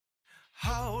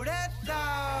Hold that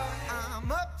thought,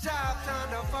 I'm up top,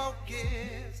 trying to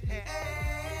focus.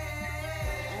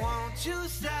 Hey, won't you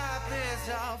stop this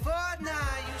all for now?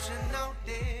 You should know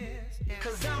this.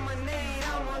 Cause I'ma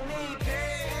need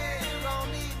pain. You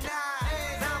gon' need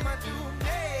night. I'ma do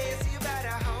this. You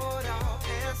better hold on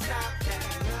and stop that.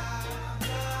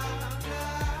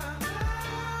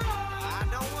 I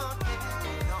don't want that.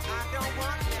 No, I don't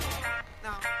want that.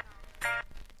 No.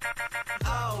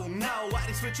 Oh no, why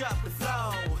they switch up the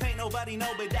flow? Ain't nobody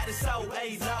know, but that is so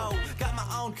A-low. Got my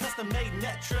own custom-made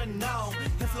metronome.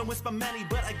 Influenced by many,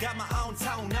 but I got my own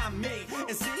tone, not me.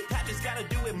 And see, I just gotta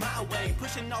do it my way.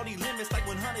 Pushing all these limits like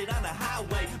 100 on the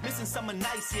highway. Missing summer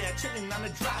nights, yeah, chilling on the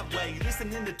driveway.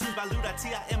 Listening to tunes by Luda,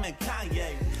 T.I.M. and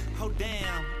Kanye. Oh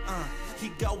damn, he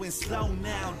going slow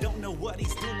now. Don't know what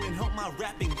he's doing. Hope my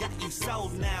rapping got you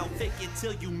sold now. Fake it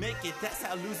till you make it. That's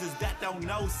how losers that don't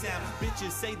know sound.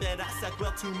 Bitches say that I suck,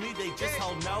 well to me they just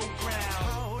hold no ground.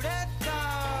 Hold that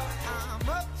thought, I'm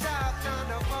up top trying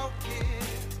to focus.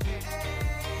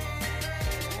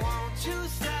 Won't you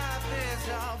stop this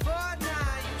all for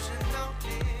now? You should know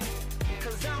this.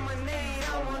 Cause I'ma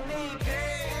need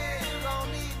pain. You gon'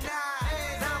 need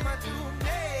night. I'ma do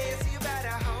this. You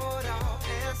better hold on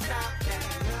and stop that.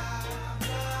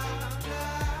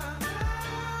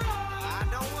 I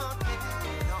don't want that.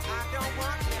 No, I don't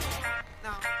want that.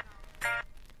 No.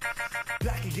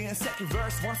 Back again, second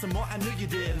verse, want some more, I knew you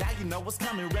did. Now you know what's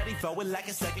coming, ready for it like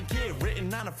a second kid.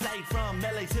 Written on a flight from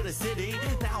LA to the city.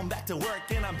 Now I'm back to work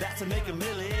and I'm back to make a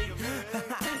milli.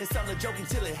 It's all a joke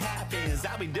until it happens.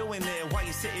 I'll be doing it while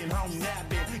you're sitting home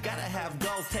napping. Gotta have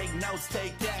goals, take notes,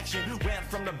 take action. Ran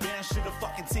from the bench to the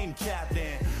fucking team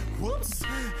captain. Whoops,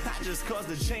 I just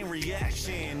caused a chain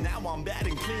reaction. Now I'm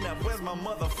batting cleanup, where's my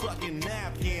motherfucking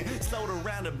napkin? Slowed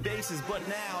around the bases, but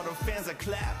now the fans are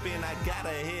clapping. I got a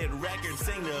hit record,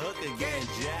 sing the hook again,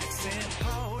 Jackson.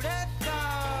 Hold that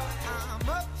thought, I'm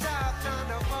up top trying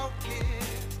to focus.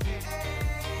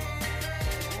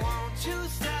 Won't you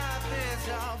stop this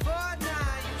all for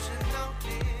now? You should know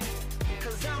this.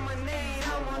 Cause I'ma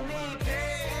need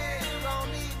pain. You gon'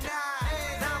 need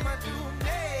night. I'ma do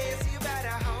this. You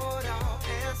better hold on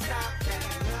and stop that.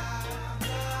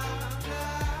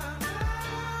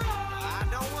 I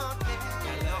don't want that.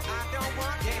 No, I don't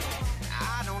want that. I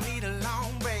don't need a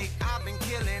long break. I've been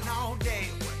killing all day,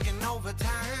 working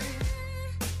overtime.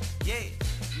 Yeah,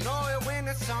 know it when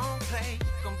the song play.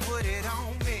 You can put it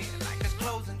on me like it's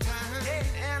closing time. Yeah.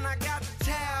 And I got the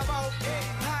tab open,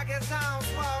 pockets on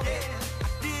swollen. I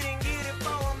didn't get it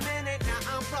for a minute,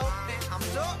 now I'm floating. I'm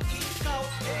so East Coast,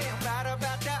 yeah, I'm right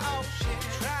about that ocean.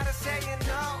 Try to say you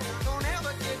know,